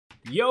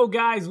Yo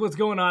guys, what's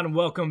going on?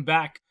 Welcome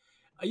back.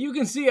 You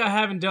can see I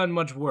haven't done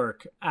much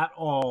work at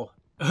all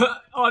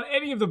on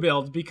any of the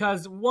builds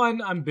because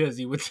one, I'm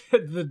busy with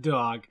the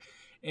dog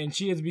and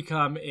she has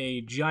become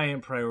a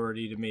giant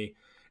priority to me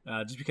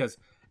just because,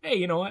 hey,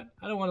 you know what?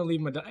 I don't want to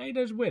leave my dog. Hey,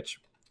 there's Witch.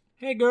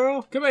 Hey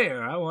girl, come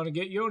here. I want to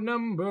get your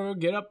number.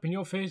 Get up in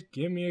your face.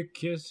 Give me a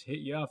kiss. Hit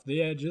you off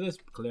the edge of this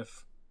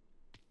cliff.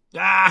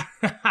 Ah,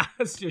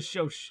 it's just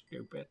so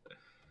stupid.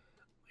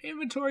 My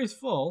inventory's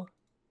full.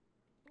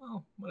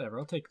 Well, whatever.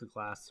 I'll take the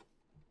glass.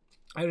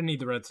 I don't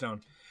need the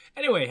redstone.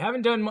 Anyway,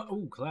 haven't done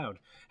cloud.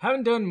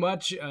 Haven't done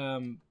much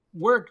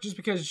work just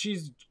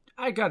because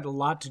I got a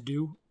lot to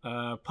do.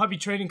 Puppy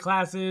training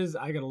classes.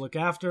 I got to look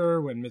after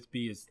her when Miss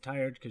B is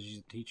tired because she's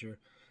a teacher.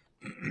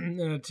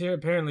 And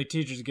apparently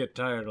teachers get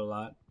tired a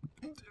lot.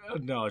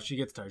 No, she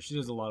gets tired. She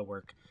does a lot of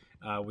work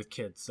with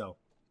kids. So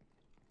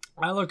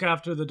I look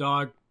after the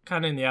dog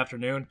kind of in the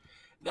afternoon.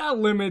 That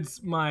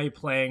limits my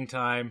playing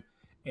time.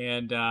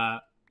 And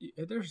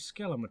there's a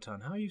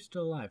skeleton. How are you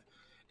still alive?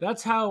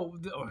 That's how...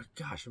 Oh,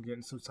 gosh, I'm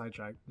getting so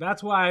sidetracked.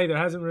 That's why there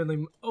hasn't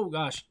really... Oh,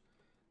 gosh.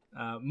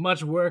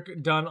 Much work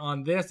done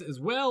on this as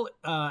well.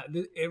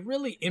 It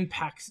really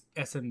impacts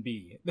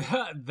SMB.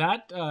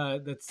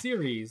 that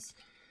series...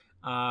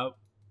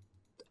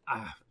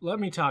 let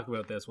me talk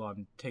about this while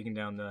I'm taking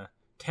down the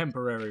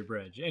temporary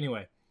bridge.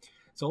 Anyway,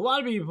 so a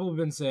lot of people have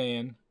been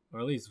saying, or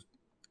at least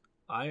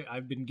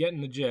I've been getting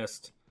the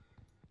gist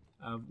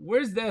of,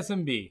 where's the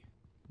SMB?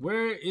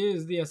 Where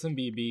is the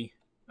SMB?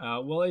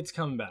 Well, it's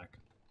coming back.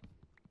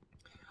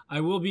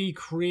 I will be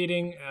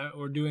creating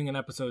or doing an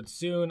episode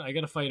soon. I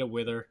gotta fight a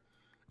wither.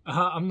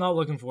 I'm not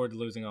looking forward to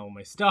losing all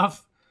my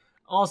stuff.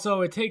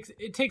 Also, it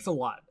takes a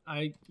lot.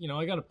 I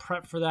gotta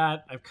prep for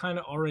that. I've kind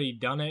of already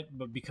done it,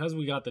 but because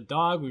we got the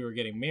dog, we were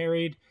getting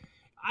married.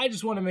 I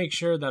just want to make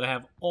sure that I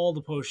have all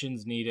the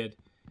potions needed,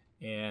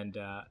 and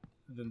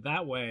then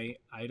that way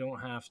I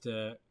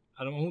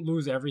don't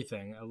lose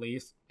everything at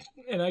least.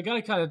 And I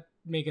gotta kind of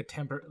make a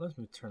let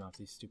me turn off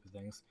these stupid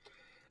things.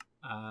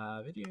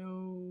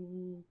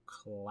 Video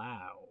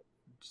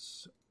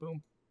clouds.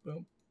 Boom,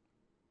 boom.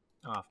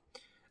 Off.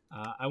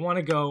 I want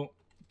to go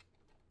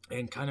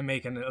and kind of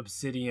make an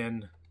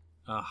obsidian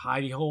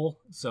hidey hole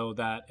so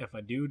that if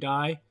I do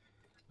die,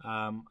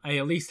 I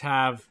at least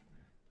have,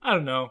 I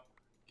don't know,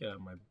 get out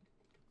of my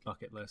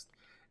bucket list.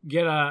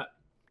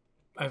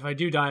 If I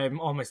do die,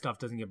 all my stuff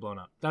doesn't get blown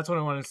up. That's what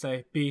I want to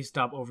say. B,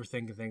 stop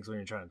overthinking things when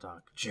you're trying to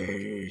talk.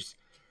 Jeez.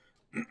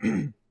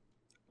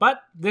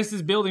 But this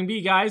is Building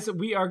B, guys.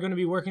 We are going to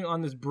be working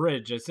on this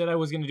bridge. I said I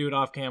was going to do it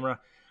off camera.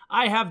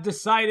 I have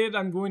decided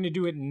I'm going to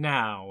do it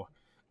now.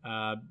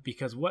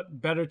 Because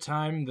what better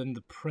time than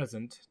the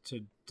present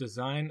to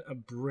design a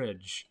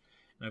bridge?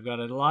 And I've got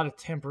a lot of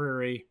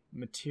temporary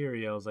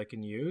materials I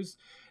can use.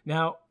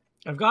 Now,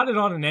 I've got it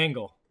on an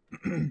angle.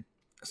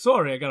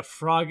 Sorry, I got a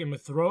frog in my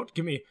throat.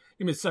 Give me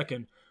a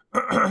second.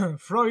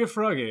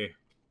 Froggy.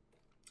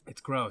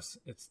 It's gross.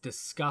 It's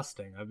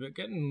disgusting.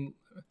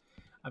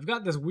 I've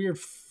got this weird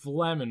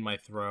phlegm in my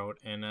throat,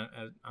 and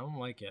I don't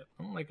like it.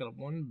 I don't like it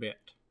one bit.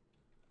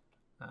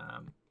 I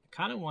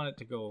kind of want it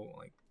to go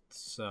like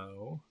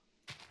so.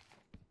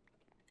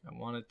 I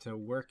want it to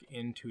work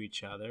into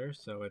each other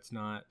so it's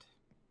not...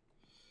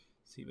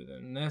 See, but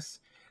then this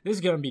is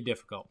going to be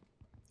difficult.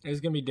 It's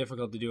going to be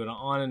difficult to do it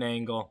on an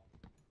angle,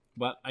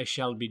 but I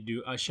shall be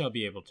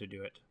able to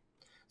do it.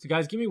 So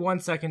guys, give me 1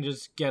 second,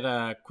 just get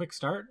a quick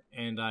start,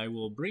 and I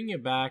will bring you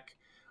back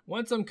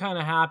once I'm kind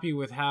of happy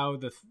with how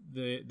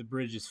the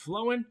bridge is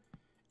flowing,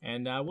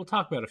 and we'll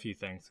talk about a few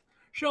things.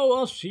 So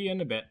I'll see you in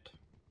a bit.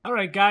 All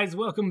right, guys,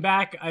 welcome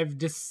back.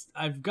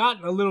 I've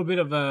got a little bit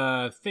of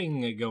a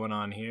thing going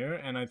on here,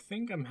 and I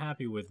think I'm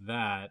happy with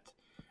that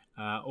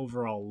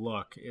overall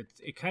look.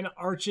 It kind of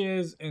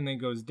arches and then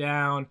goes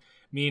down,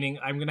 meaning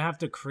I'm gonna have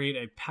to create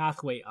a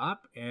pathway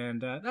up,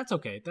 and that's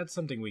okay. That's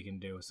something we can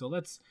do. So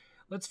let's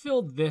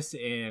fill this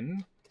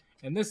in,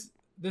 and this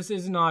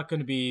is not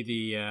going to be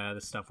the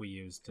stuff we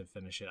use to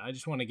finish it. I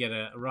just want to get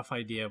a rough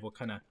idea of what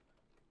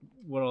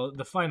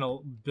the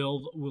final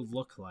build will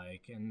look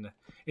like, and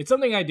it's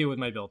something I do with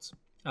my builds.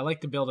 I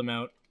like to build them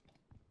out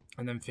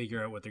and then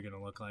figure out what they're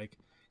gonna look like.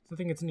 So I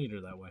think it's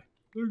neater that way.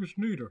 Look, it's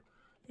neater.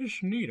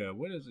 It's neater.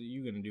 What is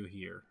you gonna do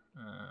here?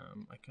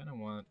 I kind of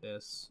want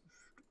this.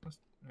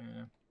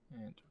 And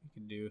we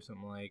can do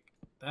something like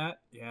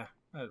that. Yeah,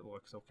 that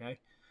looks okay.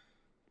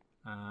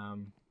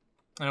 And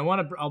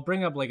I'll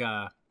bring up like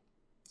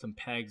some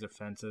pegs or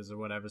fences or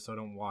whatever, so I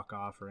don't walk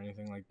off or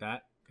anything like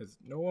that. Because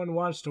no one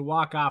wants to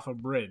walk off a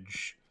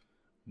bridge.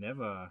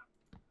 Never.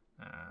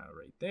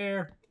 Right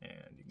there.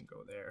 And you can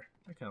go there.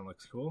 That kind of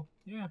looks cool.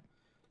 Yeah.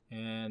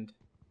 And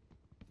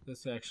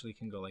this actually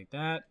can go like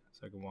that.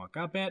 So I can walk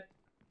up it.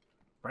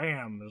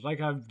 Bam. It's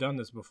like I've done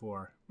this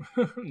before.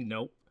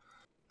 Nope.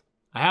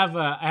 I have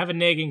a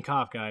nagging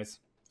cough, guys.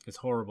 It's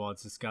horrible.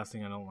 It's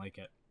disgusting. I don't like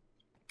it.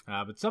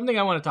 But something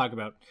I want to talk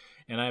about,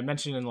 and I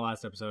mentioned in the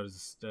last episode,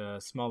 is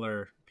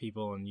smaller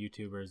people and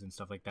YouTubers and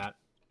stuff like that.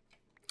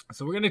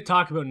 So we're going to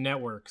talk about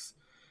networks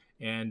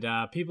and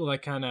people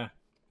that kind of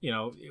you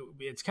know,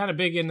 it's kind of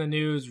big in the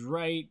news,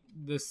 right?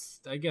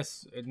 This, I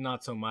guess,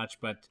 not so much,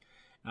 but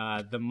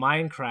the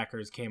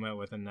Mindcrackers came out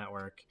with a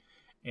network,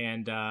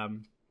 and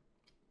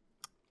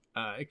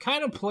it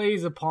kind of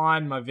plays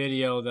upon my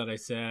video that I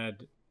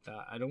said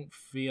I don't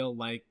feel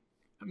like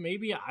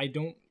maybe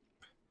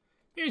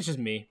it's just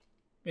me.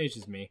 Maybe it's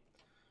just me.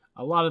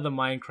 A lot of the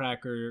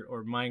Mindcracker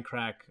or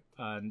Mindcrack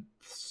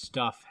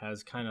stuff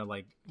has kind of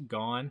like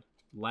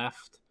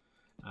left,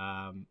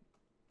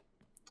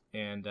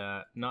 and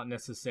not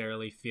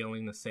necessarily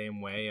feeling the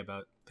same way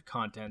about the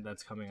content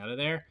that's coming out of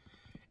there.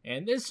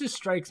 And this just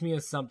strikes me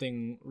as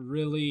something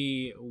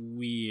really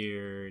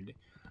weird.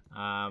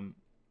 And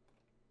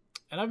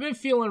I've been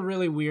feeling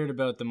really weird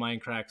about the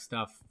Minecraft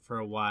stuff for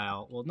a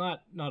while. Well,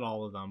 not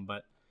all of them,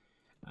 but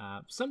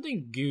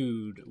something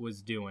Good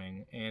was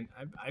doing, and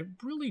I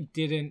really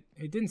didn't.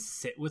 It didn't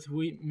sit with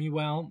me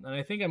well, and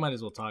I think I might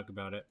as well talk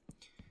about it.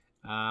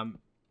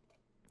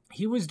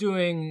 He was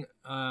doing,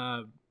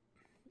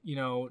 you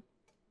know,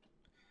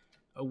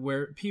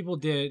 where people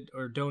did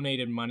or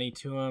donated money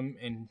to him,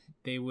 and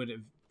they would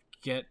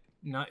it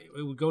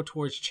would go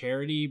towards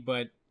charity,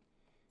 but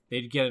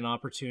they'd get an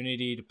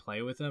opportunity to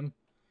play with him.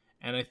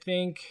 And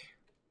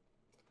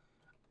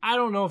I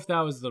don't know if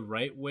that was the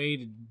right way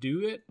to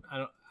do it.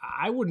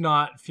 I would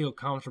not feel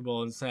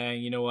comfortable in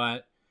saying, you know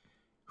what,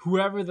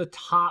 whoever the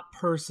top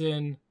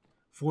person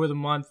for the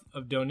month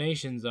of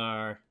donations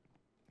are,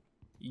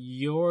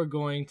 you're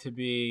going to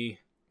be,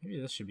 maybe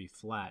this should be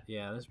flat.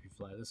 Yeah, this should be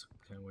flat. This is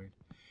kind of weird.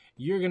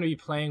 You're going to be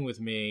playing with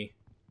me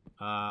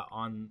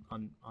on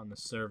the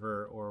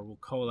server, or we'll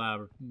collab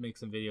or make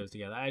some videos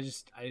together. I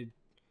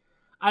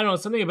don't know,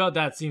 something about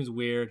that seems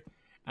weird.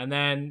 And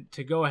then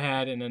to go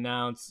ahead and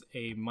announce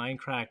a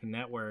Minecraft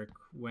network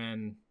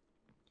when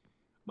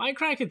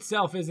Minecraft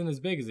itself isn't as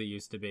big as it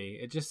used to be.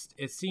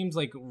 It seems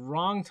like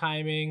wrong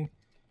timing,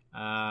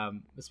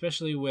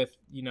 especially with,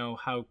 you know,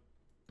 how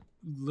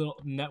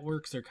little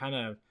networks are kind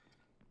of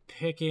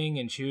picking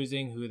and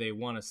choosing who they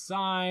want to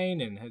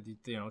sign, and,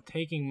 you know,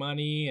 taking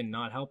money and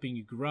not helping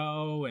you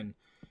grow. And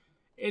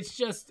it's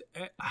just,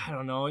 I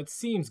don't know, it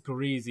seems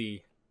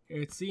greasy.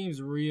 It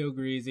seems real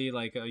greasy,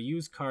 like a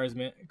used car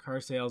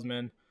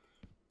salesman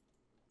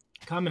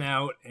coming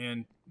out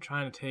and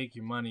trying to take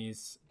your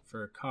monies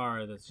for a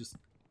car that's just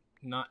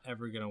not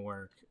ever going to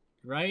work,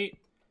 right?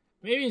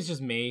 Maybe it's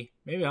just me.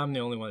 Maybe I'm the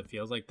only one that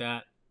feels like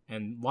that,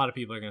 and a lot of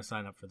people are going to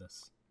sign up for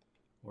this.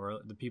 Or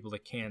the people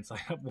that can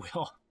sign up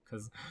will,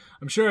 because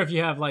I'm sure if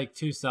you have like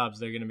 2 subs,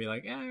 they're going to be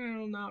like,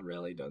 not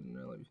really, doesn't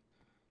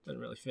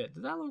really fit.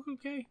 Does that look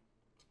okay?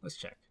 Let's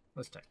check.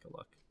 Let's take a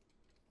look.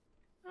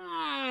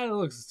 It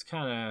looks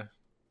kind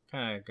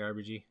of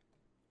garbagey.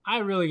 I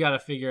really got to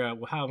figure out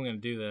how I'm going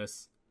to do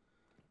this.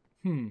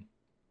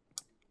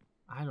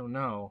 I don't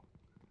know.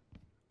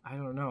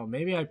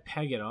 Maybe I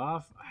peg it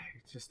off.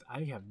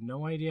 I have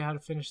no idea how to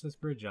finish this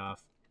bridge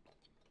off,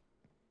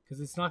 because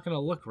it's not going to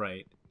look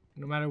right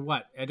no matter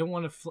what. I don't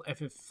want to,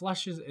 if it's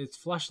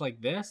flush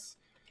like this,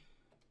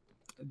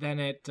 then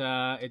it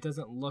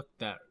doesn't look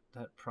that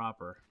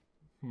proper.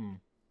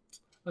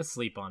 Let's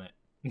sleep on it.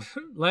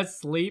 Let's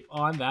sleep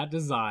on that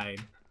design.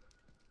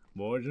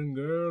 Boys and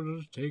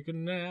girls take a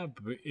nap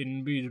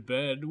in B's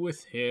bed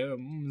with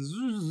him.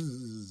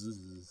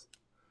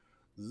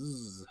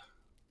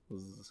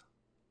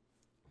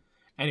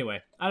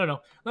 Anyway, I don't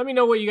know. Let me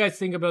know what you guys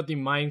think about the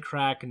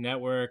Minecraft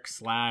network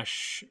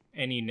 /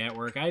 any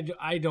network.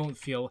 I don't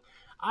feel...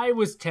 I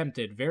was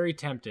tempted, very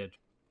tempted,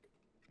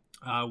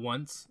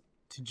 once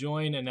to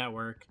join a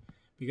network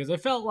because I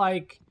felt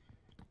like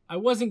I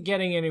wasn't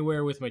getting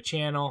anywhere with my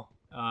channel.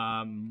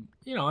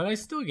 You know, and I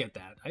still get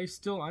that.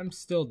 I'm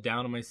still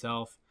down on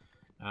myself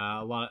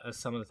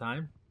some of the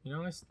time. You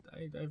know,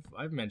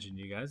 I've mentioned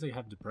to you guys I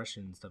have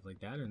depression and stuff like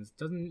that, and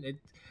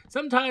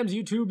sometimes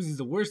YouTube is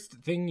the worst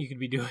thing you could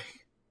be doing,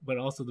 but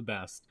also the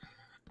best,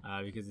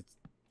 because it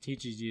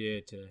teaches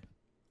you to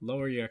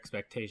lower your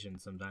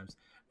expectations sometimes.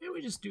 Maybe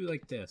we just do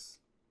like this.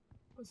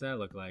 What's that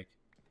look like?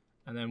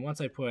 And then once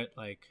I put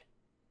like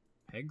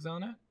pegs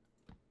on it,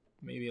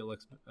 maybe it'll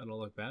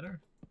look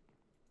better.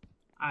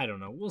 I don't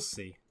know. We'll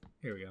see.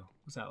 Here we go.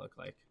 What's that look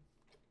like?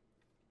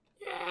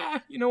 Yeah,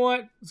 you know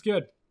what? It's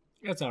good.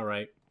 It's all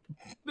right.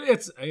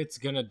 It's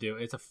gonna do.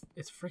 It's a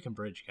freaking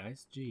bridge,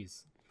 guys.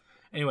 Jeez.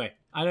 Anyway,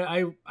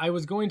 I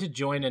was going to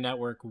join a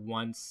network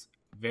once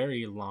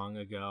very long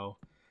ago,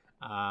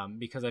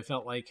 because I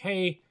felt like,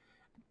 hey,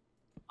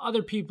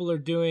 other people are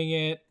doing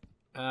it.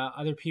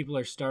 Other people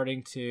are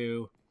starting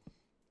to,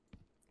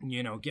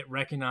 you know, get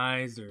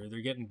recognized, or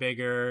they're getting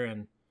bigger,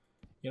 and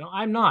you know,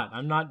 I'm not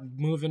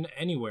moving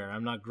anywhere.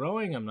 I'm not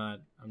growing. I'm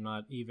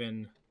not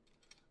even.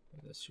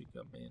 This should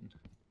come in.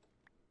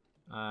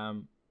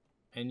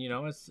 And you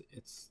know, it's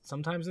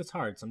sometimes it's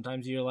hard.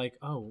 Sometimes you're like,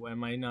 oh,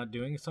 am I not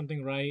doing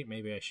something right?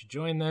 Maybe I should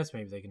join this.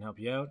 Maybe they can help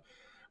you out.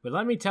 But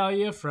let me tell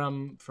you,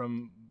 from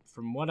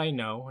what I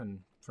know and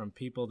from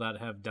people that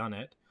have done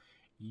it,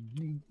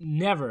 you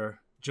never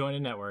join a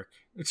network.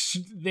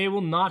 They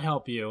will not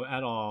help you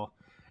at all.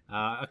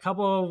 A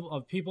couple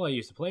of people I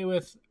used to play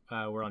with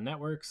were on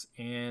networks,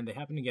 and they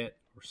happened to get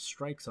or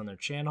strikes on their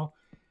channel,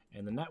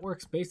 and the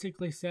networks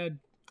basically said,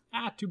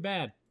 too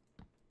bad,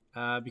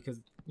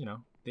 because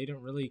they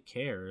don't really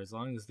care. As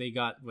long as they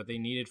got what they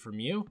needed from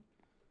you,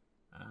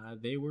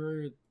 they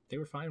were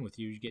fine with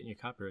you getting your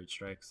copyright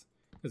strikes,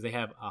 because they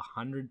have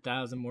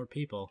 100,000 more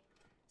people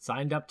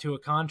signed up to a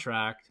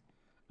contract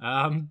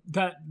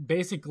that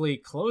basically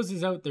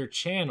closes out their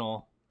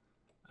channel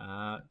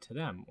to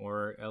them,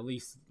 or at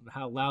least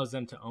allows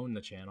them to own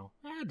the channel.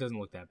 It doesn't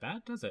look that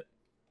bad, does it?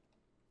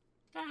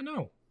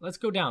 No. Let's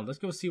go down. Let's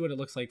go see what it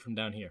looks like from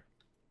down here.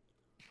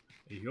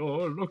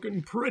 You're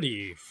looking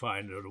pretty,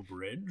 fine little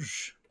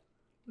bridge.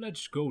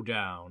 Let's go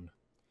down.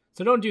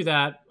 So don't do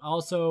that.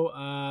 Also,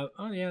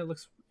 oh yeah, it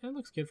looks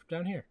good from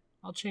down here.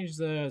 I'll change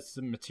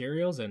some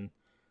materials and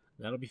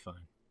that'll be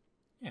fine.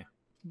 Yeah,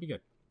 it'll be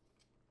good.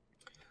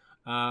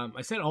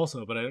 I said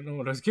also, but I don't know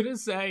what I was gonna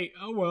say.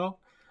 Oh well.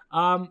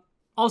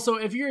 Also,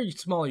 if you're a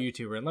small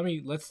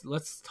YouTuber,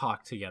 let's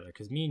talk together,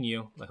 because me and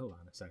you, hold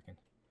on a second.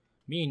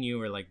 Me and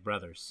you are like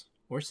brothers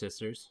or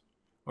sisters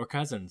or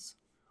cousins,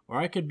 or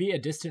I could be a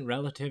distant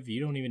relative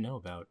you don't even know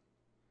about.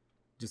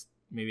 Just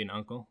maybe an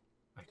uncle.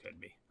 I could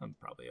be. I'm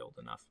probably old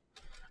enough.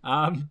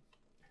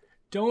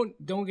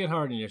 Don't get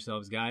hard on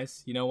yourselves,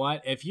 guys. You know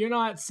what? If you're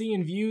not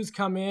seeing views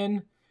come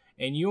in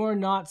and you're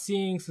not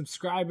seeing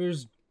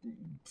subscribers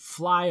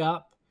fly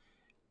up,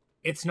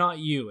 it's not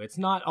you. It's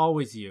not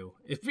always you.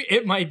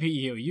 It might be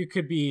you. You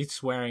could be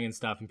swearing and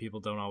stuff and people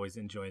don't always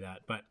enjoy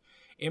that. But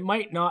it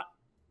might not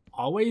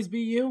always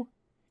be you.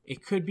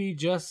 It could be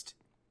just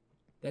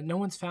that no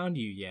one's found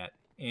you yet.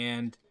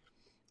 And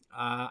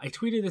I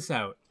tweeted this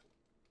out.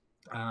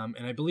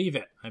 And I believe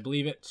it. I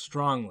believe it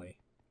strongly.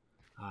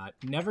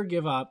 Never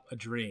give up a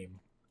dream.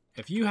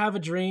 If you have a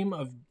dream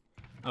of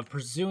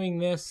pursuing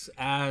this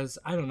as,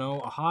 I don't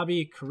know, a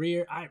hobby,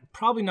 career,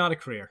 probably not a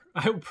career.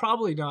 I would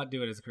probably not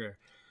do it as a career.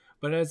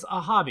 But as a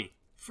hobby,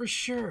 for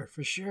sure.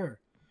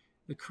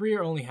 The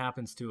career only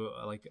happens to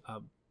a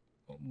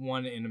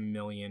 1 in a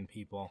million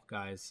people,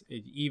 guys.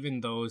 Even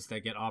those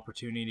that get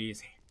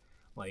opportunities,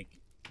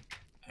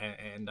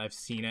 and I've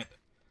seen it,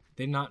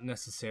 they're not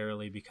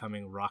necessarily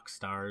becoming rock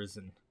stars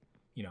and,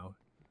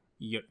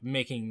 you're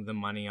making the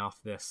money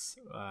off this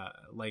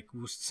like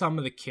some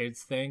of the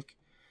kids think.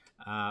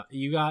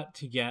 You got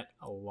to get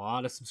a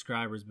lot of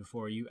subscribers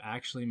before you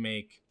actually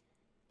make...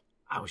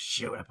 Oh,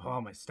 shoot, I put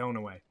all my stone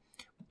away.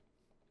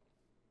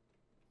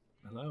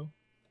 Hello?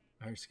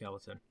 I heard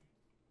skeleton.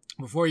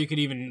 Before you could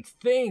even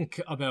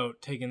think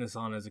about taking this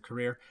on as a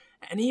career.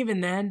 And even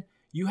then,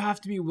 you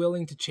have to be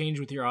willing to change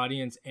with your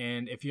audience.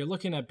 And if you're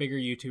looking at bigger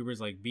YouTubers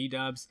like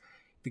B-Dubs,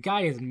 the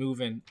guy is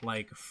moving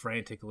like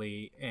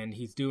frantically, and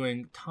he's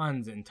doing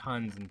tons and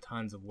tons and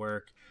tons of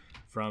work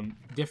from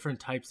different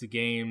types of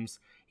games.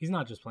 He's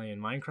not just playing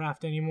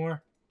Minecraft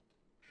anymore,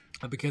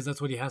 because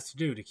that's what he has to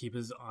do to keep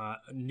his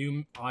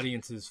new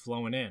audiences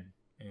flowing in.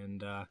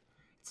 And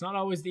it's not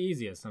always the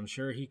easiest. I'm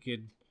sure he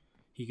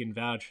can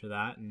vouch for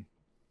that. And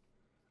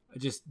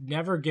just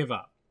never give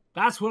up.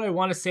 That's what I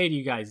want to say to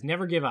you guys.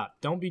 Never give up.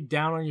 Don't be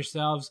down on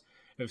yourselves.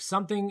 If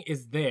something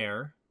is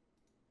there...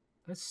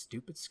 That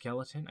stupid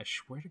skeleton, I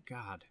swear to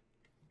God.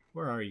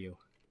 Where are you?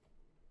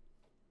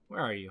 Where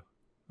are you?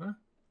 Huh?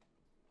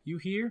 You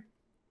here?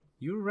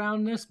 You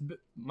around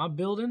my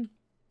building?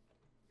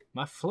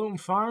 My floating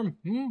farm?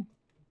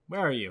 Where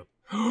are you?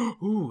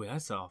 Ooh,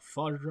 that's a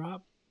fodder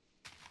drop.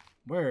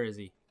 Where is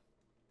he?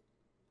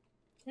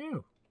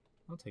 Ew.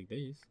 I'll take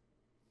these.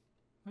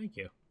 Thank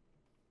you.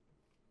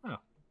 Oh,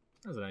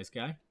 that's a nice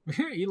guy.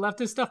 He left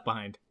his stuff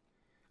behind.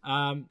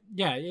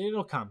 Yeah,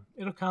 it'll come.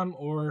 It'll come,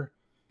 or...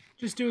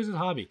 Just do it as a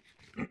hobby.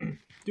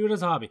 Do it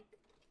as a hobby.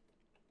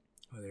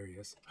 Oh, there he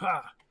is.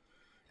 Ha!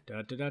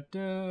 Da da da da.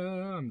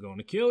 I'm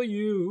gonna kill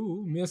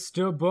you,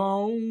 Mr.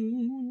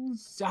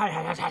 Bones.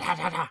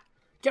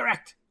 Get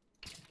wrecked.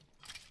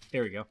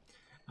 There we go.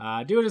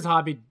 Do it as a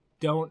hobby.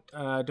 Don't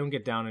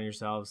get down on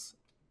yourselves.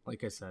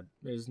 Like I said,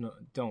 there's no.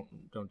 Don't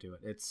do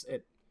it.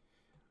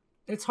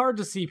 It's hard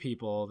to see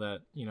people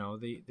that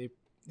they.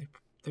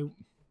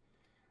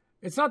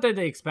 It's not that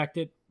they expect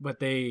it,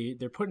 but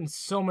they're putting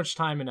so much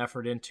time and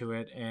effort into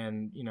it,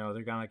 and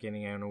they're not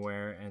getting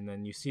anywhere. And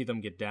then you see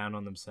them get down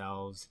on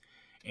themselves,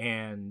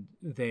 and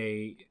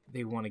they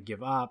want to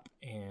give up,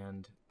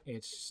 and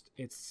it's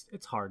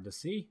hard to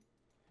see,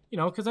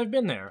 because I've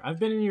been there. I've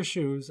been in your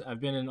shoes. I've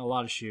been in a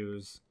lot of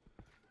shoes,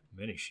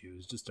 many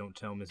shoes. Just don't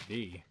tell Miss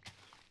B.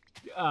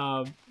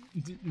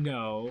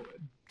 No,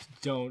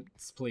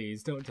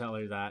 please don't tell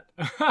her that.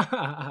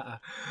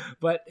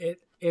 But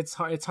it's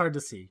hard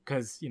to see,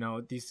 because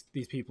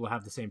these people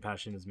have the same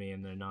passion as me,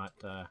 and they're not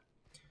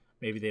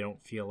maybe they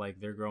don't feel like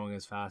they're growing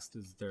as fast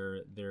as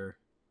their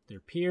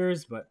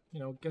peers, but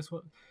guess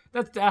what,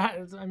 that's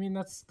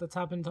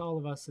happened to all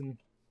of us. And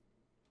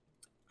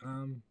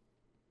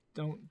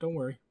don't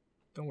worry,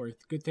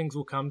 good things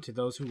will come to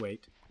those who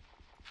wait.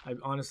 I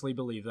honestly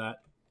believe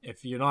that.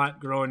 If you're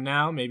not growing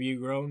now, maybe you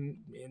grow in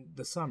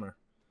the summer.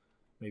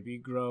 Maybe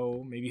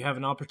you have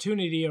an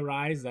opportunity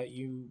arise that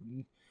you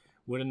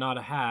would have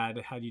not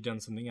had you done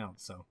something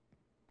else. So,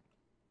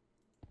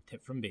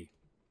 tip from B.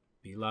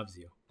 B loves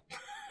you.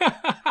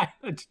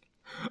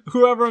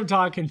 Whoever I'm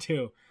talking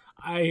to,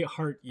 I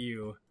heart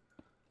you.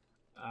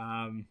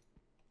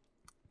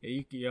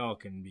 Y'all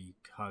can be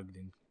hugged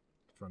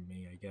from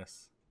me, I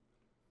guess.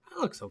 That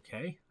looks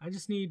okay. I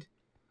just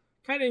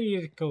kind of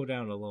need to go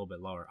down a little bit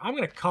lower. I'm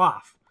gonna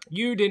cough.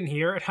 You didn't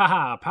hear it.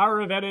 Haha. Power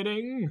of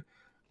editing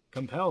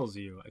compels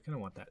you. I kind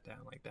of want that down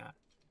like that.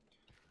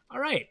 All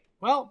right.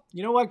 Well,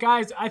 you know what,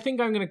 guys? I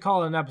think I'm gonna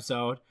call it an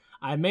episode.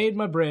 I made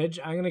my bridge.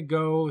 I'm gonna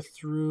go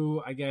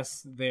through, I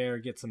guess, there,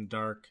 get some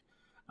dark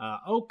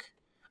oak.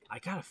 I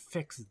gotta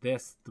fix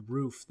this, the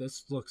roof.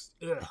 This looks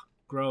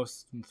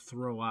gross, and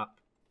throw up.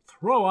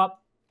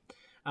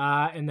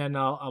 And then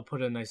I'll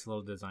put a nice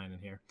little design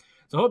in here.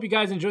 So I hope you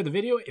guys enjoyed the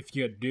video. If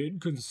you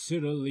did,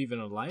 consider leaving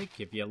a like.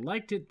 If you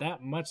liked it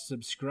that much,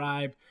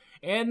 subscribe.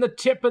 And the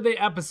tip of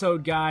the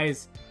episode,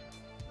 guys,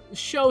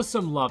 show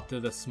some love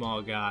to the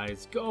small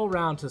guys. Go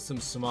around to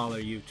some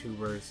smaller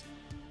YouTubers.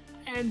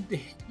 And,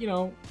 you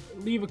know,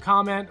 leave a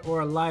comment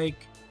or a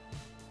like.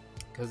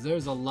 Because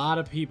there's a lot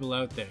of people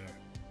out there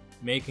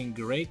making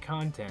great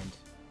content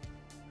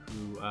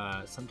who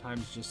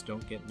sometimes just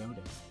don't get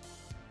noticed.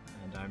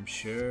 And I'm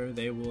sure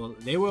they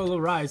will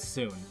arise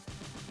soon.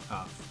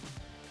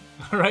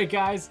 All right,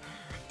 guys,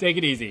 take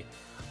it easy.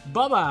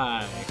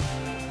 Bye-bye.